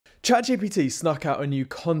ChatGPT snuck out a new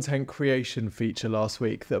content creation feature last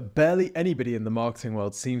week that barely anybody in the marketing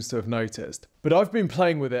world seems to have noticed. But I've been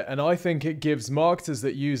playing with it and I think it gives marketers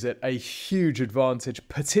that use it a huge advantage,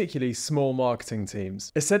 particularly small marketing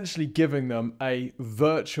teams, essentially giving them a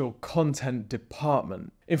virtual content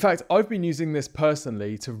department. In fact, I've been using this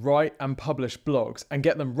personally to write and publish blogs and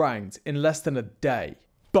get them ranked in less than a day.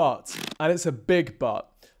 But, and it's a big but,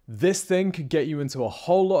 this thing could get you into a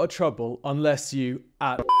whole lot of trouble unless you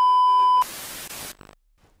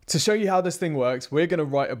To show you how this thing works, we're going to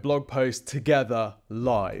write a blog post together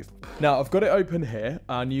live. Now, I've got it open here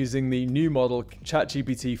and using the new model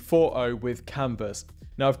ChatGPT 4.0 with Canvas.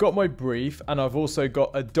 Now, I've got my brief and I've also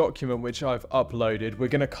got a document which I've uploaded. We're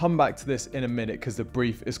going to come back to this in a minute because the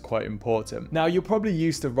brief is quite important. Now, you're probably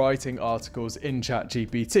used to writing articles in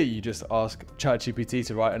ChatGPT. You just ask ChatGPT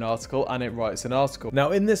to write an article and it writes an article.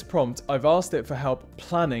 Now, in this prompt, I've asked it for help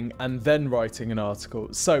planning and then writing an article.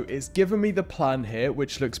 So it's given me the plan here,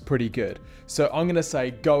 which looks pretty good. So I'm going to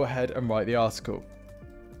say, go ahead and write the article.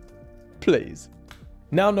 Please.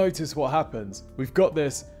 Now notice what happens. We've got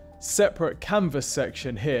this separate Canvas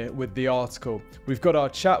section here with the article. We've got our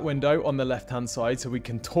chat window on the left-hand side so we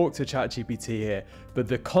can talk to ChatGPT here, but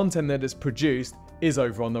the content that is produced is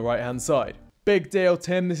over on the right-hand side. Big deal,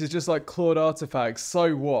 Tim. This is just like Claude artifacts.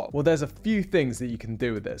 So what? Well, there's a few things that you can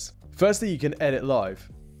do with this. Firstly, you can edit live.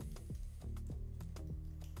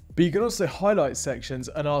 But you can also highlight sections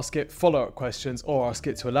and ask it follow-up questions or ask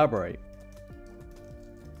it to elaborate.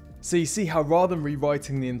 So you see how rather than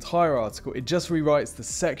rewriting the entire article, it just rewrites the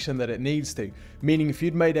section that it needs to, meaning if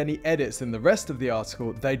you'd made any edits in the rest of the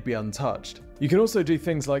article, they'd be untouched. You can also do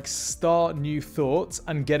things like start new thoughts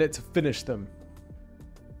and get it to finish them.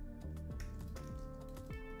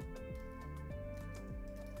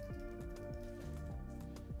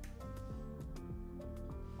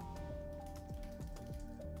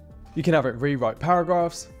 You can have it rewrite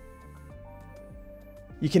paragraphs.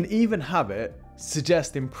 You can even have it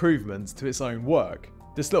suggest improvements to its own work.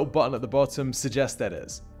 This little button at the bottom, suggest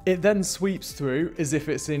edits. It then sweeps through as if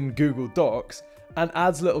it's in Google Docs and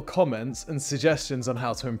adds little comments and suggestions on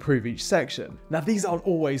how to improve each section. Now, these aren't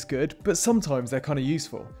always good, but sometimes they're kind of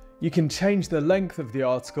useful. You can change the length of the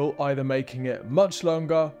article, either making it much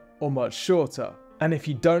longer or much shorter. And if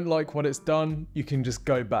you don't like what it's done, you can just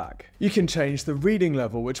go back. You can change the reading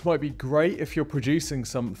level, which might be great if you're producing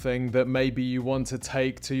something that maybe you want to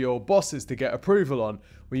take to your bosses to get approval on,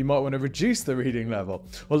 or you might want to reduce the reading level.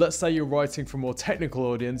 Or let's say you're writing for a more technical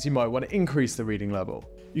audience, you might want to increase the reading level.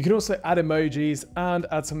 You can also add emojis and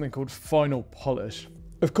add something called final polish.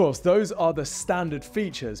 Of course, those are the standard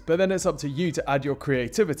features, but then it's up to you to add your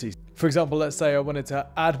creativity. For example, let's say I wanted to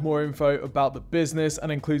add more info about the business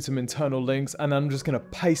and include some internal links, and I'm just going to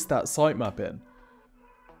paste that sitemap in.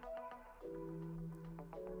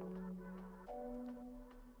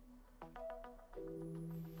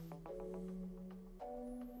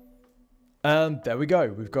 And there we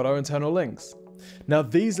go, we've got our internal links. Now,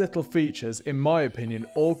 these little features, in my opinion,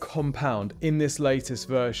 all compound in this latest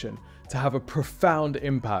version to have a profound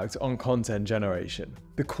impact on content generation.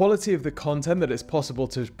 The quality of the content that it's possible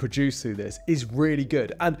to produce through this is really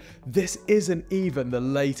good. And this isn't even the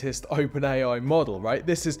latest OpenAI model, right?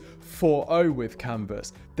 This is 4.0 with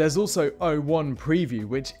Canvas. There's also 0.1 preview,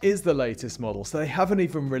 which is the latest model. So they haven't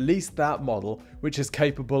even released that model, which is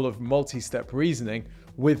capable of multi-step reasoning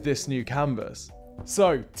with this new Canvas.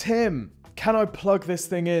 So, Tim, can I plug this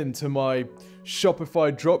thing into my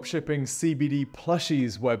Shopify dropshipping CBD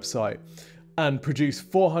plushies website and produce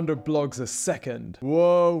 400 blogs a second?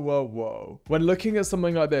 Whoa, whoa, whoa. When looking at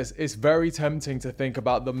something like this, it's very tempting to think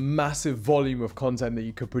about the massive volume of content that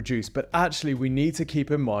you could produce, but actually we need to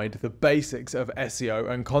keep in mind the basics of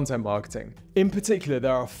SEO and content marketing. In particular,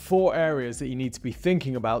 there are 4 areas that you need to be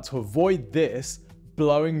thinking about to avoid this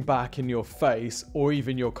blowing back in your face or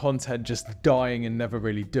even your content just dying and never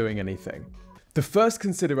really doing anything. The first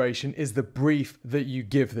consideration is the brief that you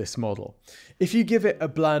give this model. If you give it a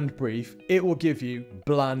bland brief, it will give you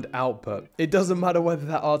bland output. It doesn't matter whether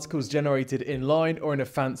that article is generated in line or in a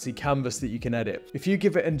fancy canvas that you can edit. If you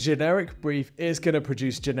give it a generic brief, it's going to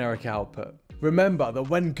produce generic output. Remember that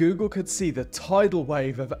when Google could see the tidal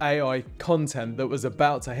wave of AI content that was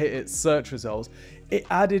about to hit its search results, it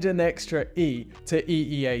added an extra E to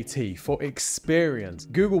EEAT for experience.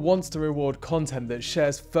 Google wants to reward content that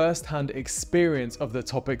shares first-hand experience of the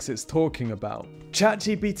topics it's talking about.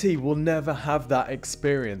 ChatGPT will never have that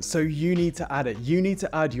experience, so you need to add it. You need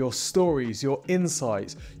to add your stories, your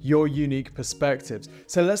insights, your unique perspectives.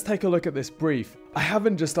 So let's take a look at this brief. I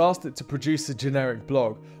haven't just asked it to produce a generic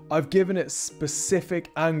blog. I've given it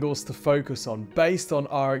specific angles to focus on based on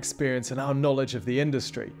our experience and our knowledge of the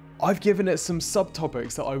industry. I've given it some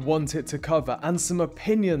subtopics that I want it to cover and some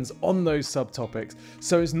opinions on those subtopics.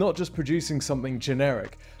 So it's not just producing something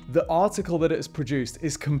generic. The article that it's produced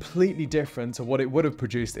is completely different to what it would have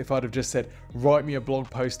produced if I'd have just said, write me a blog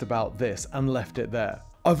post about this and left it there.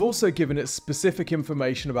 I've also given it specific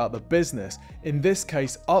information about the business, in this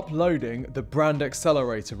case uploading the Brand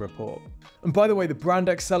Accelerator report. And by the way, the Brand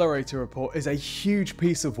Accelerator report is a huge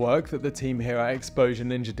piece of work that the team here at Exposure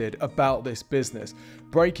Ninja did about this business,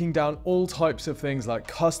 breaking down all types of things like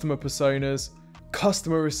customer personas,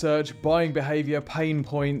 customer research, buying behavior, pain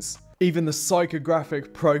points, even the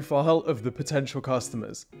psychographic profile of the potential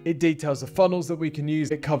customers. It details the funnels that we can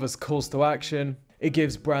use, it covers calls to action, it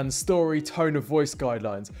gives brand story, tone of voice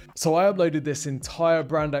guidelines. So I uploaded this entire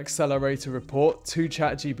Brand Accelerator report to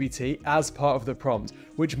ChatGPT as part of the prompt,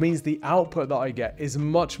 which means the output that I get is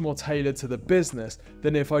much more tailored to the business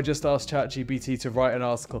than if I just asked ChatGPT to write an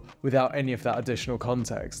article without any of that additional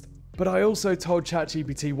context. But I also told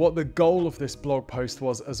ChatGPT what the goal of this blog post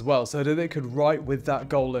was as well, so that it could write with that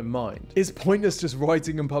goal in mind. It's pointless just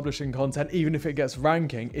writing and publishing content, even if it gets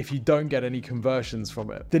ranking, if you don't get any conversions from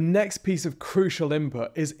it. The next piece of crucial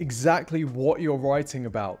input is exactly what you're writing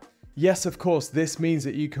about. Yes, of course, this means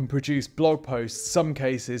that you can produce blog posts, some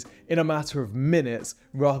cases, in a matter of minutes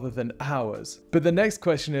rather than hours. But the next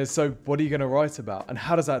question is, so what are you going to write about and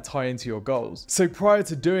how does that tie into your goals? So prior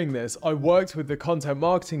to doing this, I worked with the content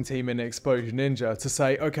marketing team in Exposure Ninja to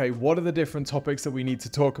say, okay, what are the different topics that we need to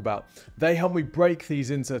talk about? They helped me break these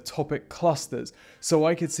into topic clusters so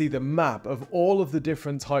I could see the map of all of the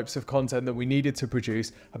different types of content that we needed to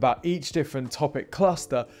produce about each different topic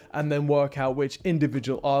cluster and then work out which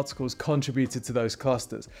individual articles contributed to those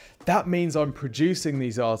clusters. That means I'm producing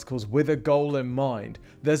these articles with a goal in mind.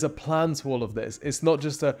 There's a plan to all of this. It's not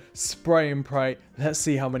just a spray and pray, let's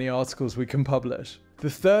see how many articles we can publish. The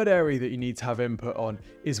third area that you need to have input on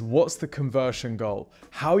is what's the conversion goal?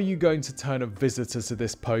 How are you going to turn a visitor to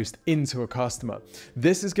this post into a customer?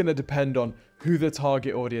 This is going to depend on who the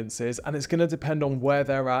target audience is, and it's going to depend on where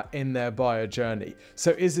they're at in their buyer journey.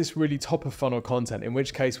 So is this really top of funnel content, in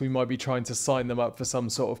which case we might be trying to sign them up for some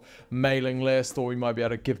sort of mailing list, or we might be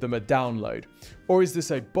able to give them a download? Or is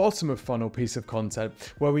this a bottom of funnel piece of content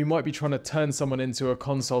where we might be trying to turn someone into a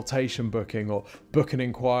consultation booking or book an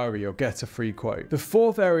inquiry or get a free quote? The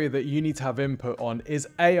fourth area that you need to have input on is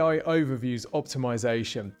AI overviews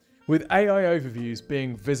optimization. With AI overviews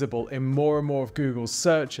being visible in more and more of Google's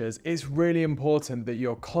searches, it's really important that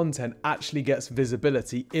your content actually gets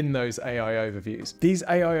visibility in those AI overviews. These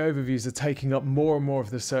AI overviews are taking up more and more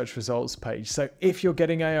of the search results page. So if you're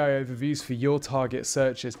getting AI overviews for your target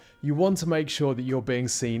searches, you want to make sure that you're being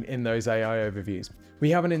seen in those AI overviews. We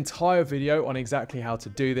have an entire video on exactly how to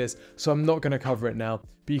do this, so I'm not going to cover it now,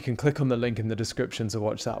 but you can click on the link in the description to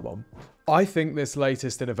watch that one. I think this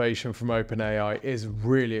latest innovation from OpenAI is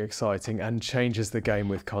really exciting and changes the game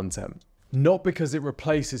with content. Not because it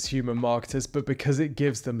replaces human marketers, but because it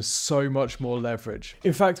gives them so much more leverage.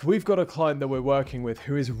 In fact, we've got a client that we're working with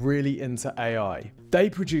who is really into AI. They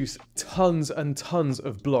produce tons and tons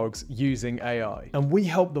of blogs using AI, and we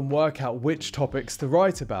help them work out which topics to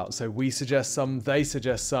write about. So we suggest some, they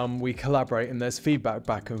suggest some, we collaborate, and there's feedback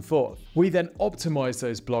back and forth. We then optimize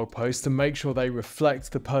those blog posts to make sure they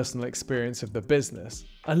reflect the personal experience of the business.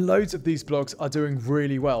 And loads of these blogs are doing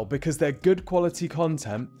really well because they're good quality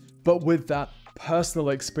content, but with that personal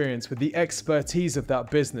experience, with the expertise of that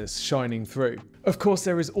business shining through. Of course,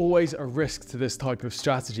 there is always a risk to this type of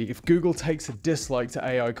strategy. If Google takes a dislike to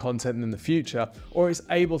AI content in the future, or is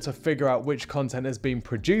able to figure out which content has been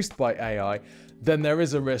produced by AI, then there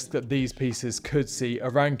is a risk that these pieces could see a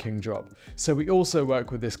ranking drop. So we also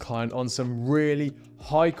work with this client on some really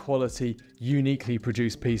high quality, uniquely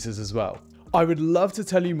produced pieces as well. I would love to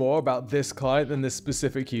tell you more about this client and this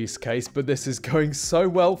specific use case, but this is going so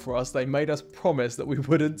well for us, they made us promise that we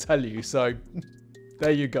wouldn't tell you, so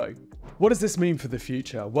there you go. What does this mean for the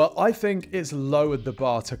future? Well, I think it's lowered the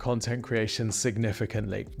bar to content creation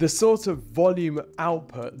significantly. The sort of volume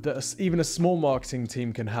output that even a small marketing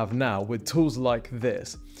team can have now with tools like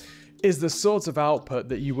this is the sort of output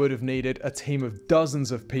that you would have needed a team of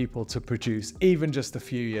dozens of people to produce even just a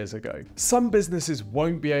few years ago. Some businesses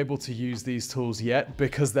won't be able to use these tools yet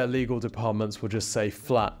because their legal departments will just say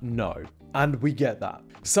flat no. And we get that.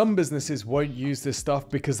 Some businesses won't use this stuff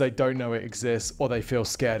because they don't know it exists or they feel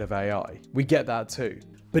scared of AI. We get that too.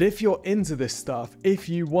 But if you're into this stuff, if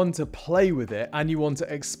you want to play with it and you want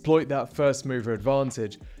to exploit that first mover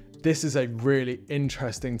advantage, this is a really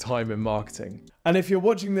interesting time in marketing. And if you're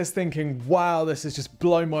watching this thinking, wow, this has just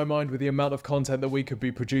blown my mind with the amount of content that we could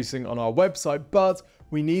be producing on our website, but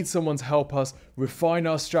we need someone to help us refine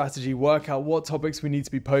our strategy, work out what topics we need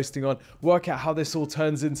to be posting on, work out how this all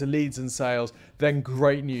turns into leads and sales, then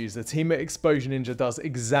great news. The team at Exposure Ninja does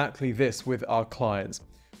exactly this with our clients.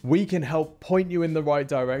 We can help point you in the right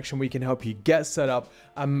direction. We can help you get set up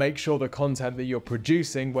and make sure the content that you're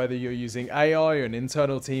producing, whether you're using AI or an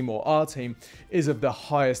internal team or our team, is of the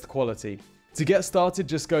highest quality. To get started,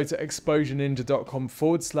 just go to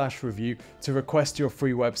exposureninja.com/review to request your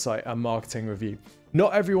free website and marketing review.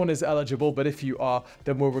 Not everyone is eligible, but if you are,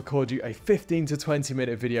 then we'll record you a 15 to 20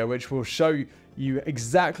 minute video which will show you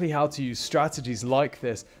exactly how to use strategies like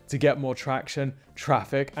this to get more traction,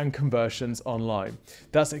 traffic, and conversions online.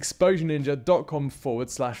 That's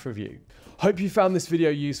exposureninja.com/review. Hope you found this video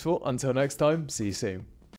useful. Until next time, see you soon.